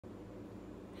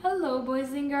Hello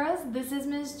boys and girls, this is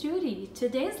Miss Judy.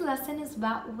 Today's lesson is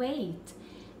about weight.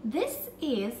 This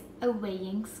is a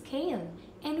weighing scale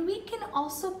and we can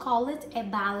also call it a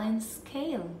balance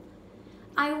scale.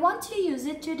 I want to use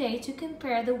it today to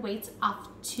compare the weights of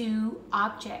two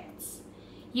objects.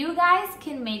 You guys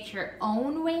can make your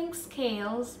own weighing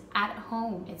scales at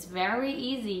home. It's very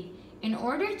easy. In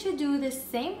order to do the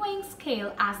same weighing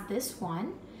scale as this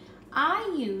one,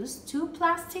 I use two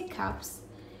plastic cups.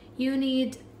 You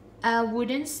need a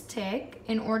wooden stick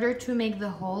in order to make the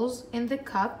holes in the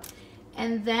cup,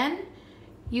 and then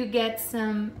you get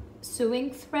some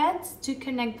sewing threads to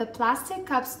connect the plastic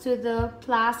cups to the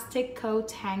plastic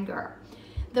coat hanger.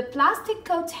 The plastic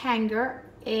coat hanger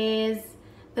is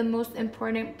the most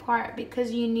important part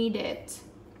because you need it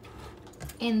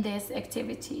in this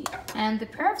activity, and the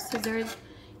pair of scissors,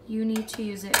 you need to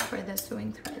use it for the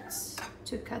sewing threads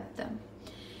to cut them.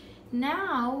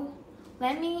 Now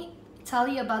let me tell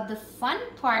you about the fun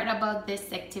part about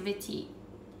this activity.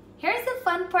 Here's the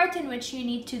fun part in which you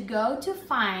need to go to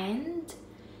find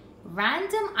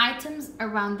random items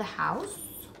around the house,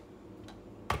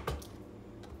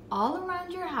 all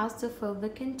around your house, to fill the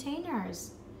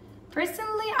containers.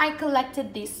 Personally, I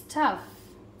collected this stuff.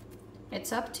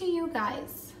 It's up to you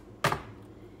guys.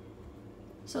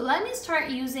 So let me start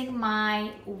using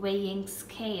my weighing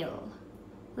scale.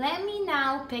 Let me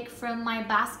now pick from my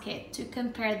basket to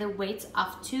compare the weights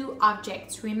of two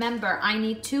objects. Remember, I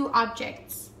need two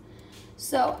objects.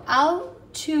 So I'll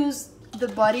choose the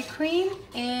body cream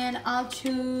and I'll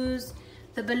choose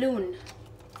the balloon.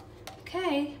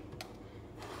 Okay.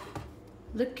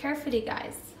 Look carefully,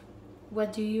 guys.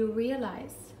 What do you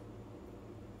realize?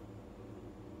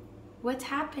 What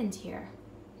happened here?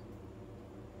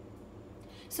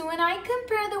 So when I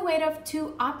compare the weight of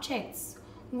two objects,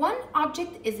 one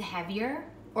object is heavier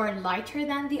or lighter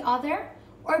than the other,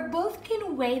 or both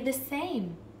can weigh the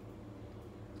same.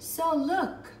 So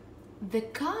look, the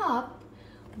cup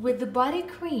with the body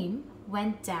cream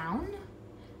went down,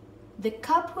 the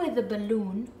cup with the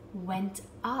balloon went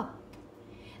up.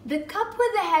 The cup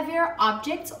with the heavier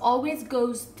object always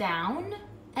goes down,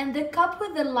 and the cup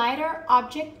with the lighter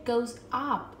object goes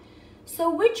up.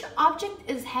 So which object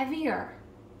is heavier?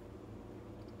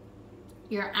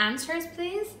 Your answers,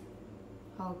 please.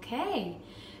 Okay,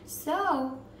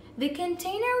 so the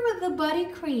container with the body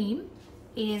cream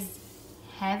is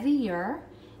heavier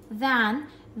than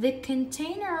the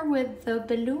container with the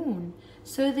balloon.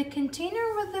 So the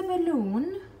container with the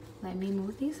balloon, let me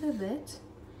move these a bit.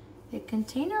 The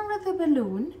container with the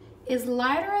balloon is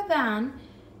lighter than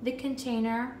the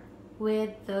container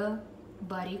with the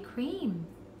body cream.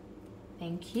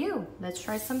 Thank you. Let's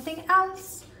try something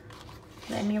else.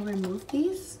 Let me remove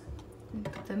these and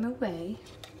put them away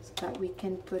so that we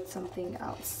can put something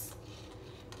else.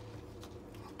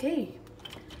 Okay,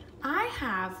 I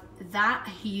have that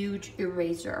huge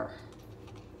eraser.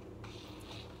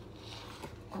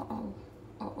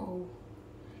 Uh-oh.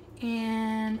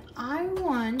 And I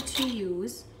want to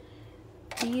use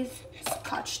these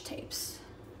Scotch tapes.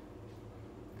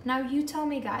 Now you tell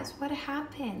me, guys, what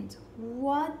happened?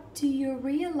 What do you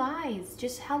realize?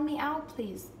 Just help me out,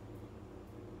 please.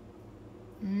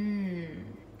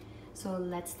 So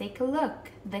let's take a look.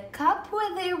 The cup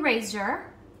with the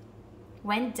eraser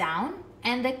went down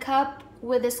and the cup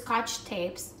with the Scotch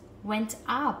tapes went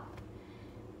up.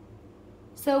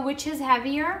 So which is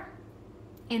heavier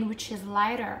and which is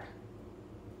lighter?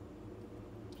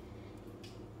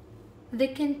 The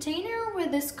container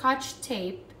with the Scotch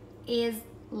tape is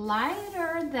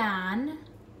lighter than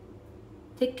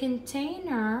the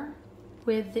container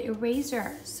with the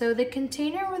eraser. So the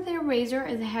container with the eraser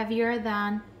is heavier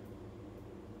than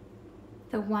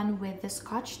the one with the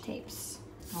Scotch tapes.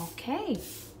 Okay,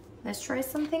 let's try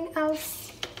something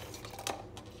else.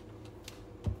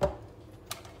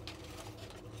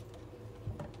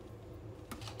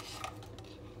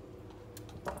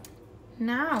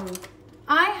 Now,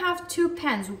 I have two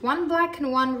pens, one black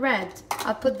and one red.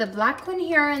 I'll put the black one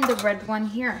here and the red one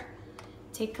here.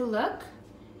 Take a look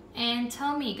and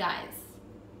tell me, guys,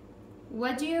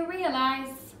 what do you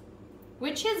realize?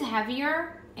 Which is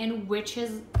heavier and which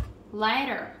is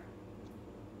lighter?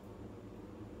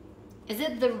 Is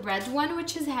it the red one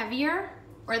which is heavier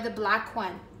or the black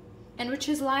one? And which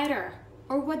is lighter?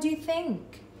 Or what do you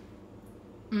think?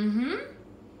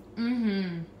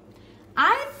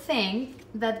 I think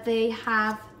that they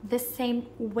have the same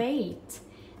weight.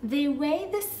 They weigh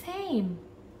the same.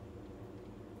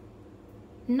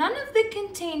 None of the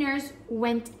containers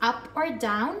went up or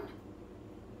down.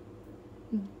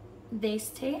 They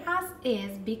stay as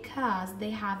is because they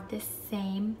have the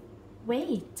same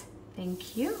weight.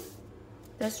 Thank you.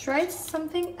 Let's try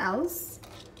something else.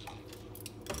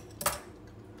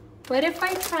 What if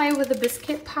I try with a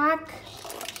biscuit pack?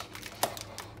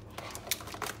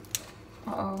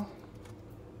 Uh-oh.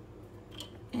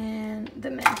 And the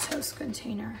Mentos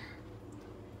container.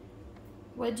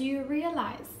 What do you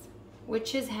realize?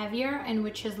 Which is heavier and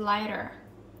which is lighter?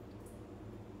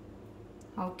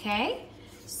 Okay,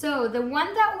 so the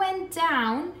one that went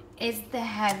down is the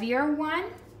heavier one.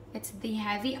 It's the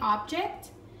heavy object.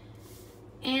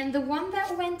 And the one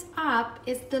that went up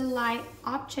is the light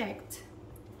object.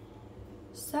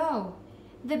 So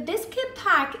the biscuit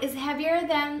pack is heavier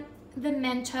than the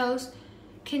Mentos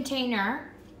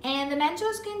container, and the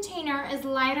Mentos container is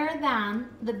lighter than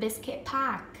the biscuit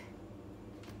pack.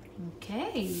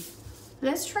 Okay,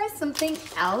 let's try something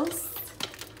else.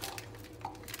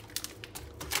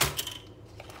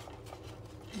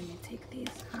 Let me take these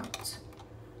out.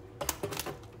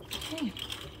 Okay,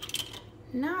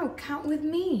 now count with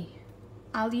me.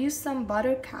 I'll use some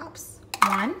butter cups.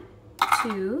 1,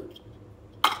 2,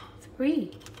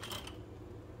 3.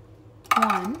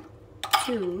 1,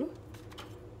 2,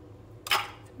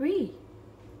 3.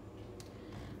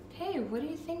 Okay, what do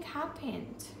you think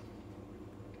happened?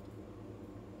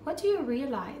 What do you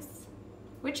realize?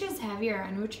 Which is heavier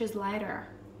and which is lighter?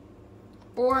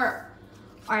 Or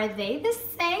are they the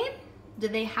same? Do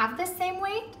they have the same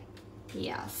weight?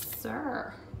 Yes,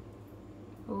 sir.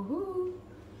 Ooh.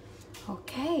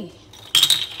 Okay.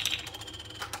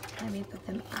 Let me put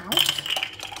them out.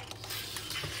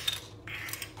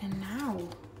 And now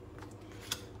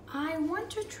I want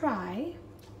to try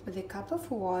with a cup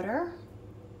of water.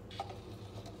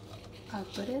 I'll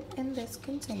put it in this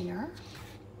container.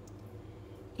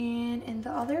 And in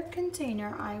the other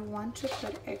container, I want to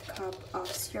put a cup of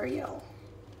cereal.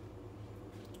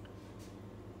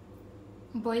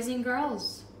 Boys and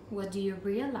girls, what do you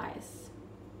realize?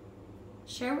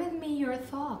 Share with me your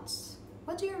thoughts.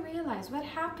 What do you realize? What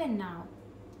happened now?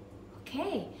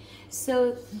 Okay,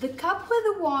 so the cup with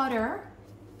the water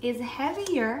is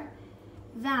heavier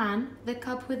than the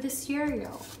cup with the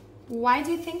cereal. Why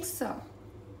do you think so?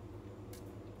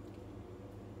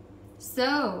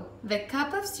 So the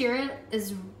cup of cereal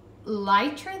is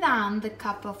lighter than the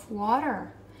cup of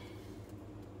water.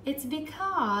 It's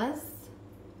because,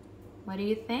 what do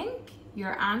you think?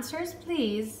 Your answers,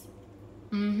 please.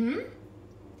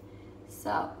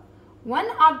 So one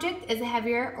object is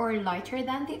heavier or lighter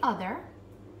than the other,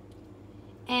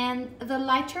 and the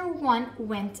lighter one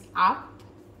went up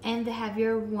and the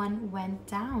heavier one went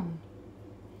down.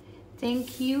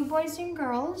 Thank you, boys and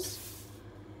girls.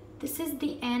 This is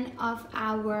the end of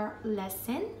our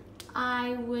lesson.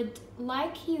 I would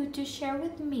like you to share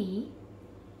with me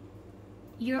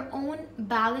your own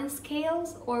balance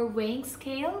scales or weighing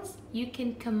scales. You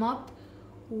can come up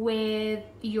with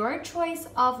your choice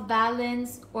of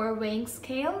balance or weighing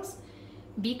scales.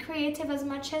 Be creative as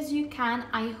much as you can.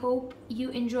 I hope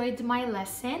you enjoyed my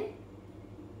lesson.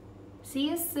 See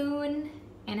you soon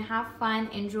and have fun.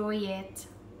 Enjoy it.